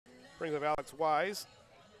Brings up Alex Wise.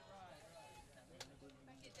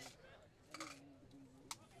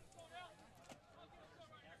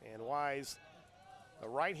 And Wise, a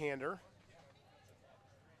right-hander,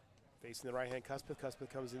 facing the right-hand Cuspeth. Cuspeth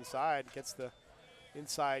comes inside, gets the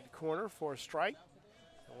inside corner for a strike.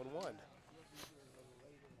 0-1.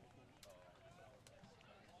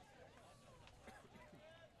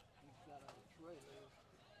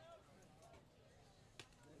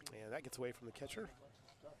 And that gets away from the catcher.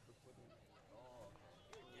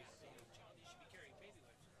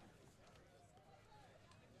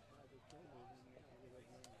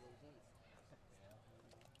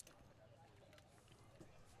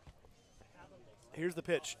 Here's the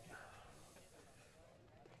pitch.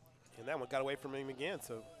 And that one got away from him again,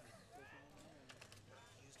 so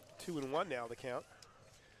 2-1 now the count.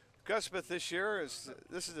 Cuspeth this year,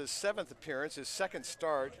 this is his 7th appearance, his 2nd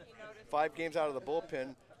start, 5 games out of the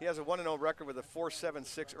bullpen. He has a 1-0 record with a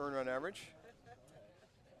 .476 earned run average.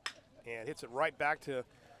 And hits it right back to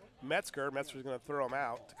Metzger. Metzger's going to throw him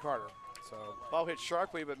out to Carter. So ball hit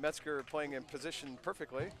sharply, but Metzger playing in position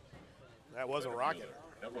perfectly. That was a rocket.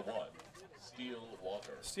 Number 1, Steele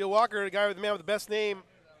Walker. Steele Walker, the guy with the man with the best name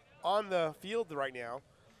on the field right now.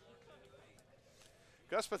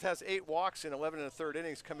 Cuspeth has 8 walks in 11 1/3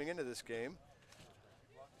 innings coming into this game.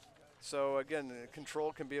 So again,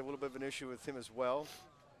 control can be a little bit of an issue with him as well.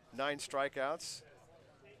 9 strikeouts.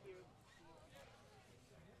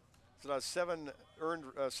 So that's 7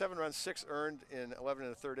 runs, 6 earned in 11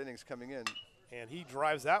 1/3 innings coming in. And he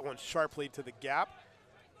drives that one sharply to the gap.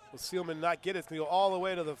 Will Seelman not get it? It's going to go all the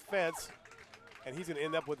way to the fence, and he's going to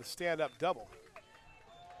end up with a stand-up double.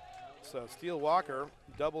 So Steele Walker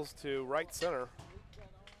doubles to right center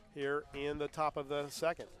here in the top of the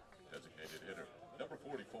 2nd. Designated hitter, number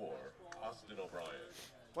 44, Austin O'Brien.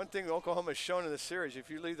 One thing Oklahoma has shown in this series, if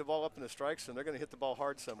you leave the ball up in the strike zone, they're going to hit the ball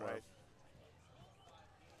hard somewhere. Right.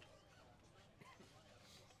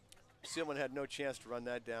 Seelman had no chance to run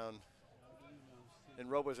that down.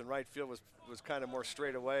 And Robles in right field was kind of more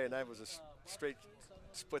straight away, and that was a straight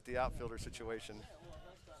split the outfielder situation.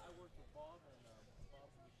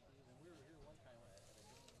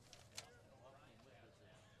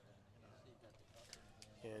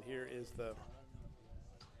 And here is the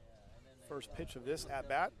first pitch of this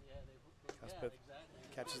at-bat. Cuspeth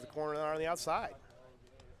catches the corner on the outside.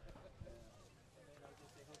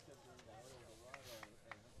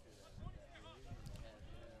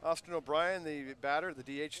 Austin O'Brien, the batter, the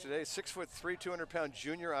DH today, 6'3", 200-pound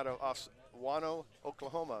junior out of Wano,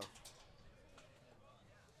 Oklahoma.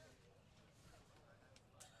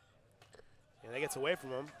 And that gets away from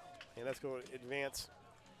him, and that's going to advance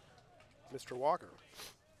Mr. Walker.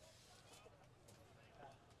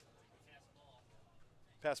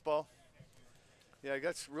 Pass ball. Yeah,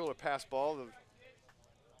 that's rule of pass ball. The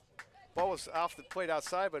ball was off the plate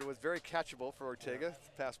outside, but it was very catchable for Ortega.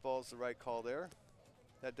 Pass ball is the right call there.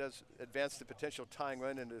 That does advance the potential tying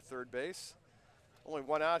run into third base. Only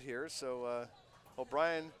 1 out here, so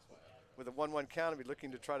O'Brien with a 1-1 count will be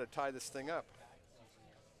looking to try to tie this thing up.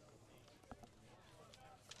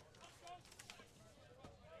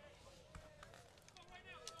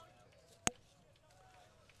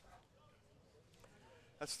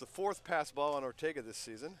 That's the 4th pass ball on Ortega this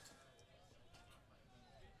season.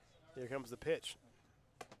 Here comes the pitch.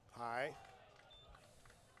 High.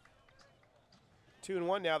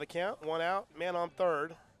 2-1 now the count. 1 out, man on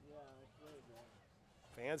third.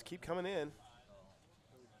 Fans keep coming in.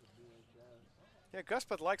 Yeah,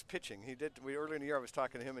 Cuspeth likes pitching. Earlier in the year I was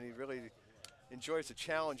talking to him, and he really enjoys the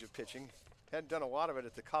challenge of pitching. Hadn't done a lot of it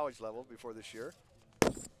at the college level before this year.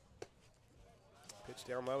 Pitch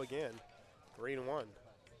down low again. 3-1.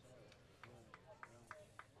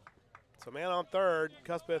 So man on third,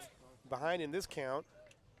 Cuspeth behind in this count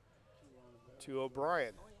to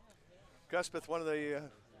O'Brien. Cuspeth, one of the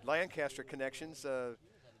Lancaster connections out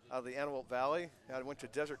of the Antelope Valley. I went to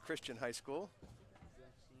Desert Christian High School.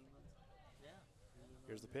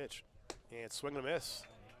 Here's the pitch. And swing and a miss.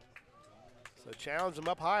 So challenged him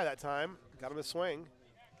up high that time. Got him to swing.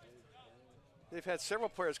 They've had several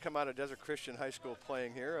players come out of Desert Christian High School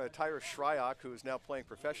playing here. Tyler Shryock, who is now playing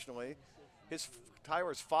professionally.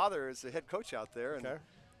 Tyler's father is the head coach out there. And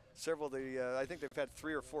several of the, I think they've had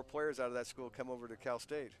 3 or 4 players out of that school come over to Cal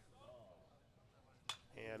State.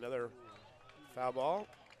 And another foul ball.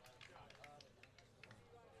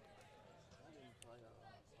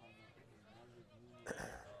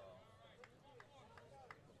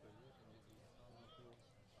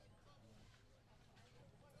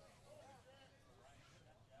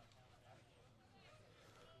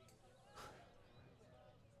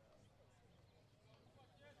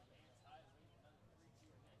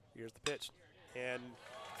 Here's the pitch. And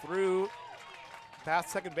through past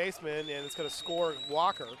second baseman, and it's going to score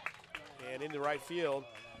Walker. And into right field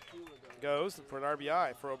goes for an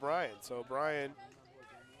RBI for O'Brien. So O'Brien,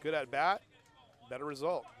 good at bat, better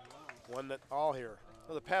result. 1-all here.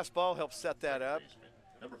 Well, the pass ball helped set that up.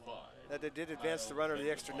 Number 5. That it did advance the runner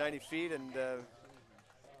the extra 90 feet, and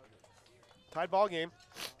Tied ball game.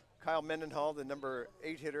 Kyle Mendenhall, the number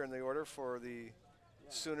 8 hitter in the order for the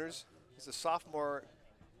Sooners. He's a sophomore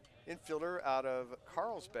infielder out of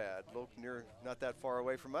Carlsbad, not that far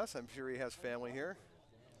away from us. I'm sure he has family here.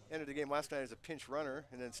 Entered the game last night as a pinch runner,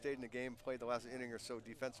 and then stayed in the game, played the last inning or so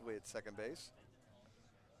defensively at second base.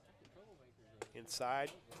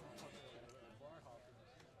 Inside.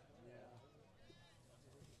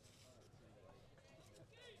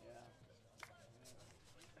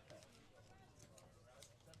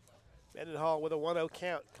 Mendenhall with a 1-0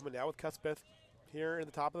 count, coming down with Cuthbert here in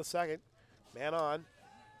the top of the second. Man on.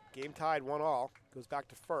 Game tied 1-all. Goes back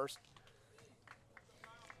to first.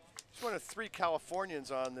 He's one of 3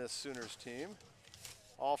 Californians on this Sooners team,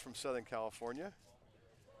 all from Southern California.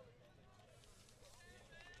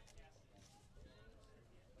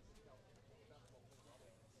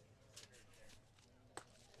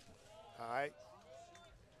 High.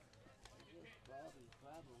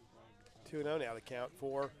 2-0 now the count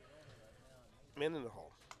for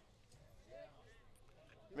Mendenhall.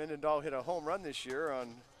 Mendenhall hit a home run this year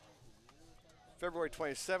on February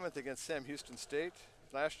 27th against Sam Houston State.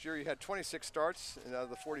 Last year he had 26 starts in out of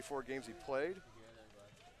the 44 games he played.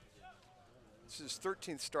 This is his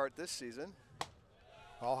 13th start this season.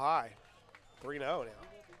 All high. 3-0 now.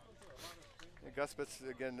 And Gus Pitts,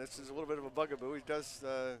 again, this is a little bit of a bugaboo. He does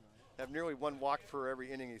have nearly 1 walk per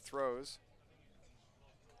every inning he throws.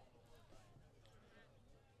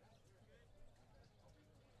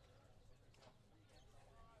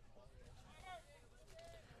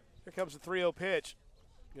 Here comes the 3-0 pitch.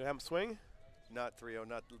 You gonna have him swing? Not 3-0,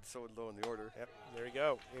 not so low in the order. Yep, there you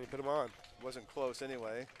go. And you put him on. Wasn't close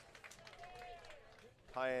anyway.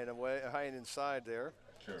 High and away, high and inside there.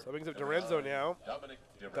 Sure. So brings up Dorenzo now.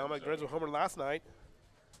 Dominic Dorenzo homer last night.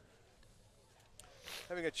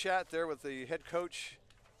 Having a chat there with the head coach,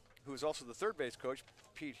 who is also the third base coach,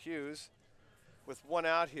 Pete Hughes, with 1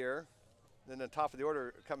 out here. Then the top of the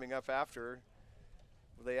order coming up after.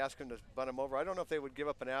 They ask him to bunt him over. I don't know if they would give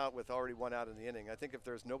up an out with already 1 out in the inning. I think if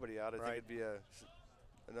there's nobody out, I think it'd be a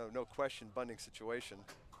no question bunting situation.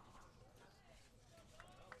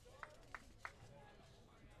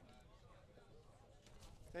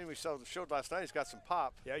 And we showed last night he's got some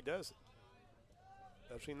pop. Yeah, he does.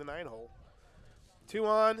 I've seen the 9-hole. 2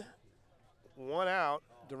 on, 1 out.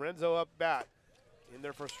 Dorenzo up bat. In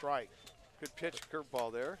there for a strike. Good pitch,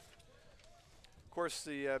 curveball there. Of course,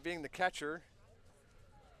 the being the catcher,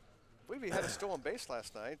 I believe he had a stolen base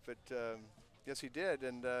last night, but yes, he did.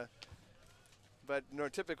 And but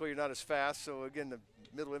typically you're not as fast. So again, the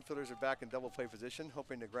middle infielders are back in double play position,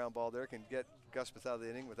 hoping the ground ball there can get Gus out of the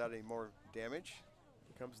inning without any more damage.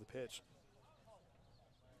 Here comes the pitch.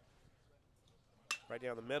 Right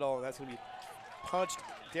down the middle, and that's going to be punched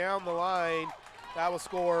down the line. That will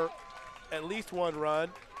score at least 1 run.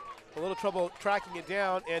 A little trouble tracking it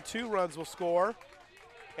down, and 2 runs will score.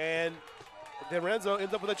 And Dorenzo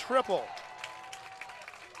ends up with a triple.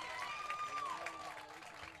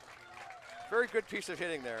 Very good piece of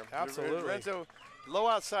hitting there. Absolutely. Dorenzo, low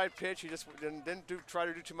outside pitch. He just didn't try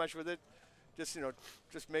to do too much with it.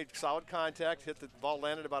 Just made solid contact. Hit the ball,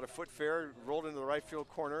 landed about a foot fair, rolled into the right field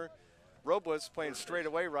corner. Robles playing straight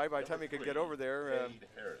away right by the time he could get over there.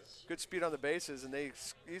 Good speed on the bases, and they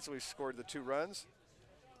easily scored the 2 runs.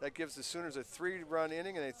 That gives the Sooners a 3-run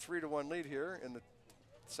inning and a 3-1 lead here in the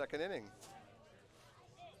second inning.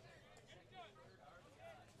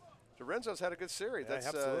 Dorenzo's had a good series. Yeah,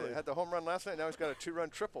 absolutely. Had the home run last night. Now he's got a 2-run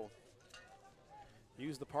triple.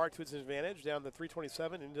 Use the park to its advantage down the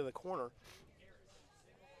 327 into the corner.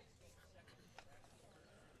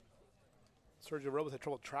 Sergio Robles had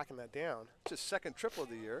trouble tracking that down. It's his 2nd triple of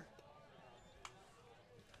the year.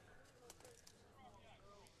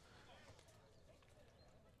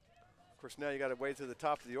 Of course, now you got to wait to the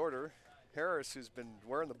top of the order. Harris, who's been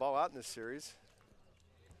wearing the ball out in this series,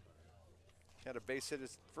 had a base hit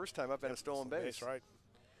his first time up and a stolen base. Right.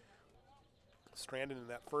 Stranded in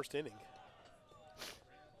that first inning.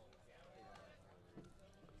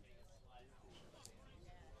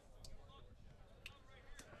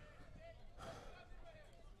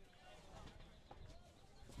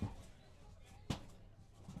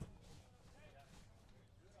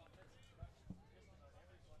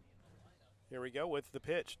 Here we go with the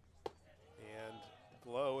pitch. And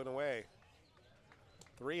low and away.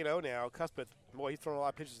 3-0 now. Cuthbert, boy, he's thrown a lot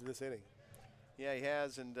of pitches in this inning. Yeah, he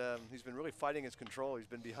has, and he's been really fighting his control. He's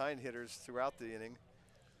been behind hitters throughout the inning.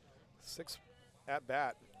 6 at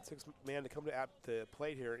bat, 6 man to come to at the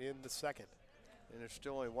plate here in the second. And there's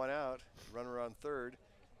still only 1 out, runner on third.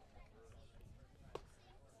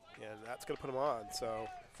 And that's going to put him on, so.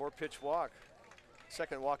 4-pitch walk,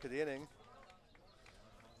 second walk of the inning.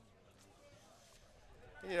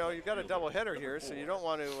 You know, you've got a doubleheader here, so you don't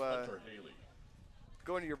want to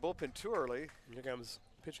go into your bullpen too early. Here comes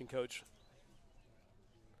pitching coach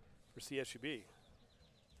for CSUB.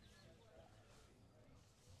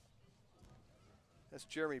 That's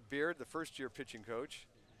Jeremy Beard, the first-year pitching coach.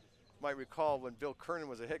 You might recall when Bill Kernan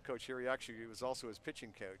was a head coach here, he actually was also his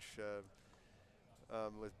pitching coach.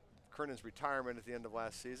 With Kernan's retirement at the end of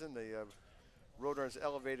last season, the Roadrunners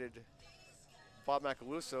elevated Bob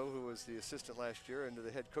Macaluso, who was the assistant last year, into the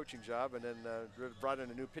head coaching job, and then brought in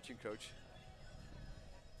a new pitching coach,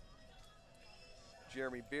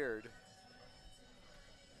 Jeremy Beard.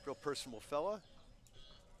 Real personable fella.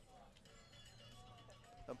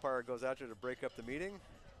 Umpire goes out there to break up the meeting.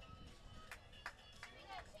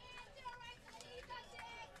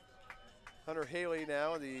 Hunter Haley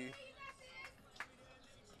now, the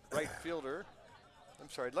left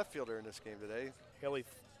fielder in this game today. Haley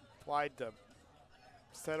flied to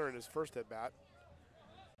center in his first at bat.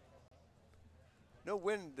 No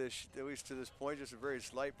wind, at least to this point, just a very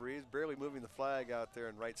slight breeze, barely moving the flag out there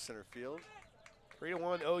in right center field.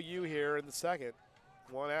 3-1 OU here in the second.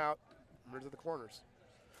 1 out, runners at the corners.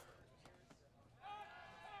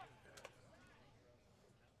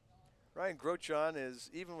 Ryan Grochon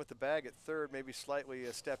is even with the bag at third, maybe slightly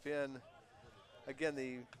a step in. Again,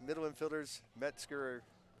 the middle infielders, Metzger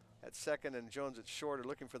at second and Jones at short, are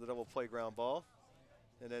looking for the double play ground ball.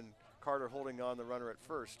 And then Carter holding on the runner at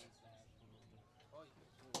first.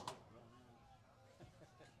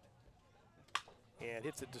 And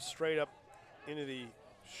hits it just straight up into the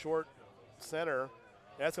short center.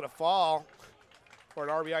 That's going to fall for an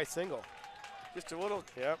RBI single. Just a little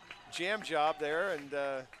jam job there,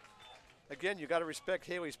 and again, you got to respect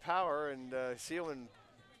Haley's power, and Seelman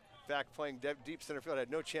back playing deep center field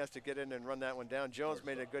had no chance to get in and run that one down. Jones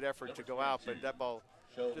made a good effort to go out, but that ball,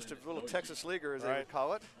 just a little Texas leaguer, as they would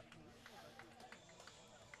call it.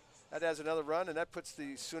 That adds another run, and that puts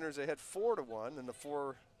the Sooners ahead 4-1 in the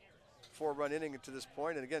four-run inning to this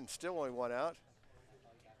point, and again, still only 1 out.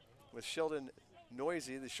 With Sheldon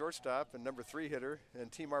Noisy, the shortstop and number 3 hitter and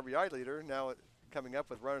team RBI leader, now coming up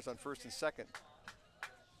with runners on first and second.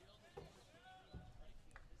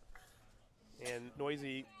 And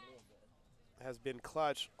Noisy has been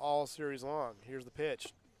clutch all series long. Here's the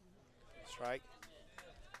pitch. Strike.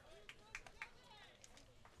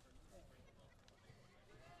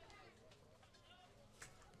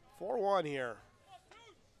 (4-1) here.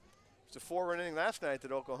 It's a 4-run inning last night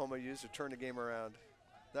that Oklahoma used to turn the game around.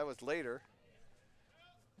 That was later.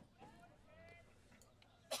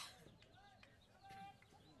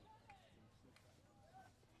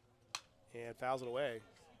 And fouls it away.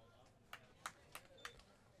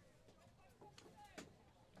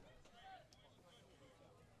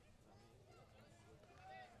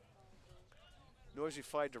 Noisy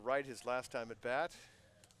flied to right his last time at bat.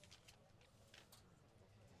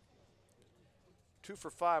 2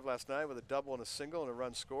 for 5 last night with a double and a single and a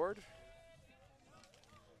run scored.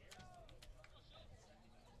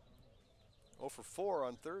 0 for 4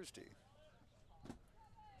 on Thursday.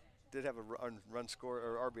 Did have a run score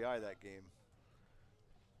or RBI that game.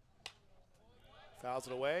 Fouls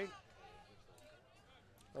it away.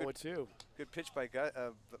 0-2. Good pitch by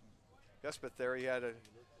Guspeth there. He had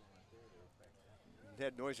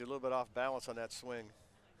Noisy a little bit off balance on that swing.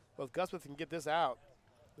 Well, if Guspeth can get this out,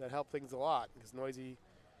 that helped things a lot, because Noisy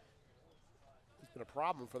has been a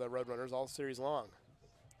problem for the Roadrunners all series long.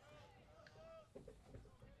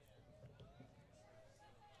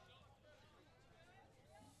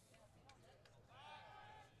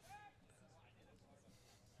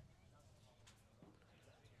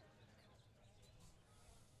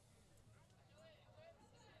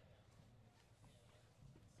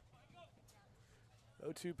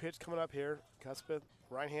 Oh, 2 pitch coming up here. Cuspeth,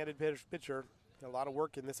 right-handed pitcher. Got a lot of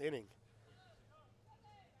work in this inning.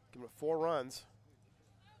 Give him 4 runs.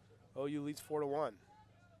 OU leads 4-1.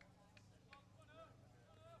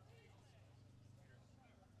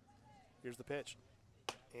 Here's the pitch.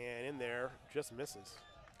 And in there, just misses.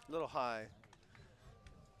 A little high.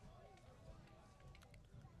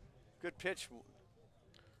 Good pitch.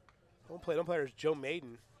 Home plate umpire is Joe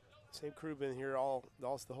Maiden. Same crew been here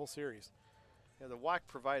the whole series. Yeah, the WAC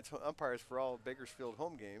provides umpires for all Bakersfield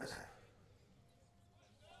home games.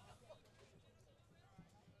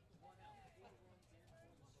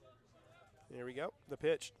 Here we go, the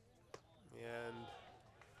pitch. And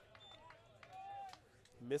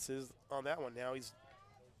misses on that one. Now he's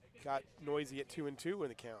got Noisy at 2-2 in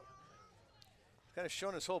the count. Kind of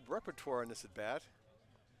shown his whole repertoire in this at bat.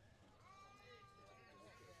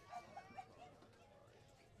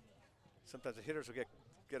 Sometimes the hitters will get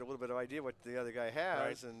a little bit of idea what the other guy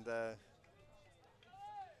has, and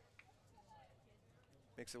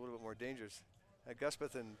makes it a little bit more dangerous.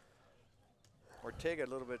 Guspeth and Ortega a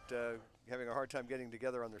little bit having a hard time getting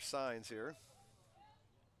together on their signs here.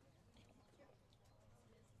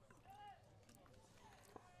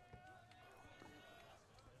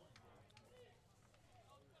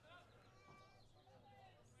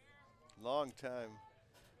 Long time.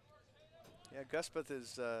 Yeah, Guspeth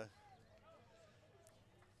is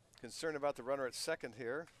concerned about the runner at second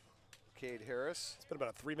here, Cade Harris. It's been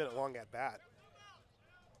about a 3-minute long at bat.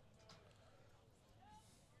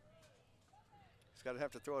 He's got to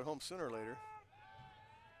have to throw it home sooner or later.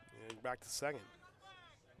 And back to second.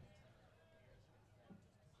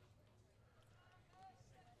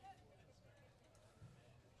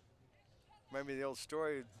 Remember the old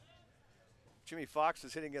story, Jimmy Fox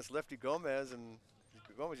was hitting against Lefty Gomez, and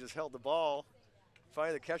Gomez just held the ball.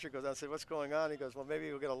 Finally, the catcher goes out and said, "What's going on?" He goes, "Well, maybe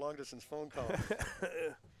we'll get a long-distance phone call."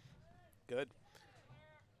 Good.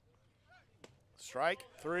 Strike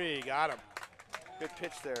 3, got him. Good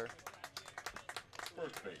pitch there.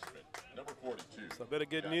 First baseman, number 42. So a bit of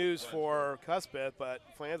good news for Cuthbert, but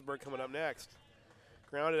Flansburgh coming up next.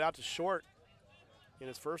 Grounded out to short in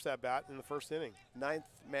his first at-bat in the first inning. 9th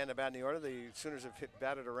man at bat in the order. The Sooners have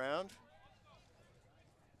batted around.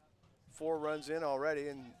 4 runs in already,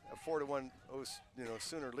 and a 4-1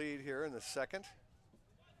 Sooner lead here in the second.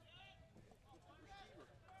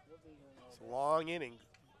 It's a long inning.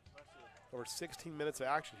 Over 16 minutes of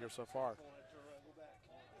action here so far.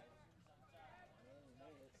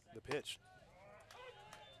 The pitch.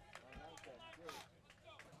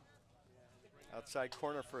 Outside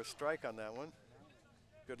corner for a strike on that one.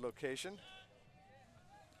 Good location.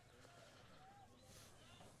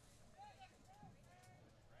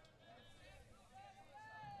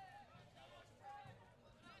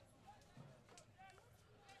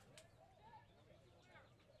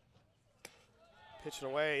 Pitching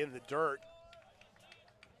away in the dirt.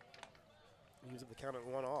 Use the count at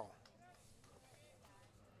 1-all.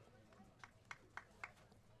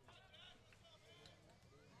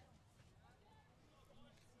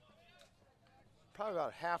 Probably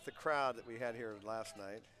about half the crowd that we had here last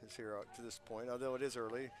night is here to this point, although it is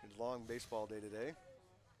early. It's a long baseball day today.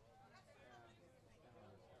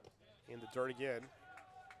 In the dirt again.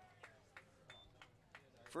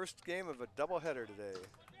 First game of a doubleheader today.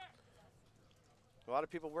 A lot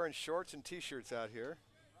of people wearing shorts and T-shirts out here.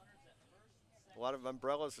 A lot of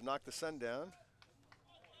umbrellas to knock the sun down.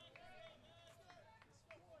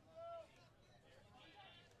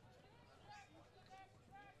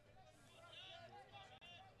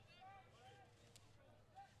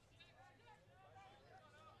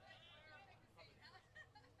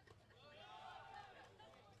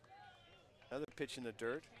 Another pitch in the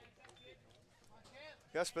dirt.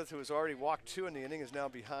 Guspeth, who has already walked 2 in the inning, is now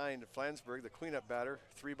behind Flansburgh, the cleanup batter.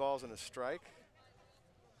 3 balls and a strike.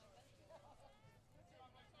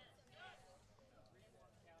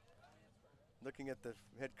 Looking at the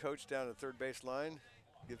head coach down at the third base line,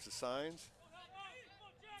 gives the signs.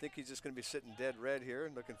 I think he's just going to be sitting dead red here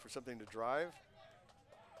and looking for something to drive.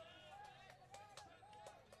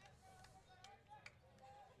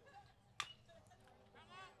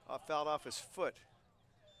 Fouled off his foot.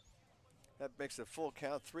 That makes a full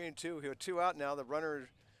count, 3-2. He had 2 out now. The runner,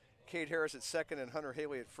 Cade Harris at second and Hunter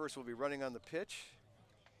Haley at first, will be running on the pitch.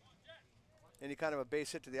 Any kind of a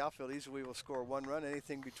base hit to the outfield easily will score 1 run.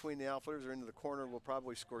 Anything between the outfielders or into the corner will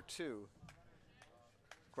probably score 2.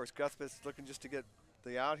 Of course, Guthbeth's looking just to get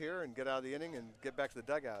the out here and get out of the inning and get back to the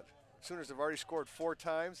dugout. Sooners have already scored 4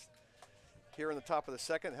 times here in the top of the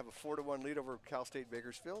second, have a 4-1 lead over Cal State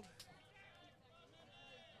Bakersfield.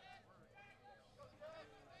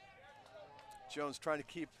 Jones trying to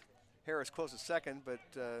keep Harris close to second, but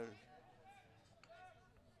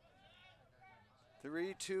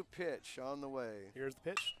 3-2 pitch on the way. Here's the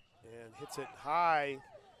pitch, and hits it high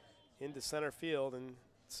into center field, and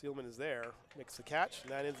Seelman is there. Makes the catch,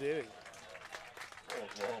 and that ends the inning.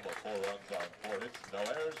 Oklahoma, 4 runs on 4 hits, no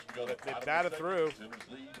errors. We go to They batted through. Sooners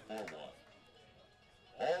lead 4-1.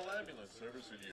 All ambulance service in use.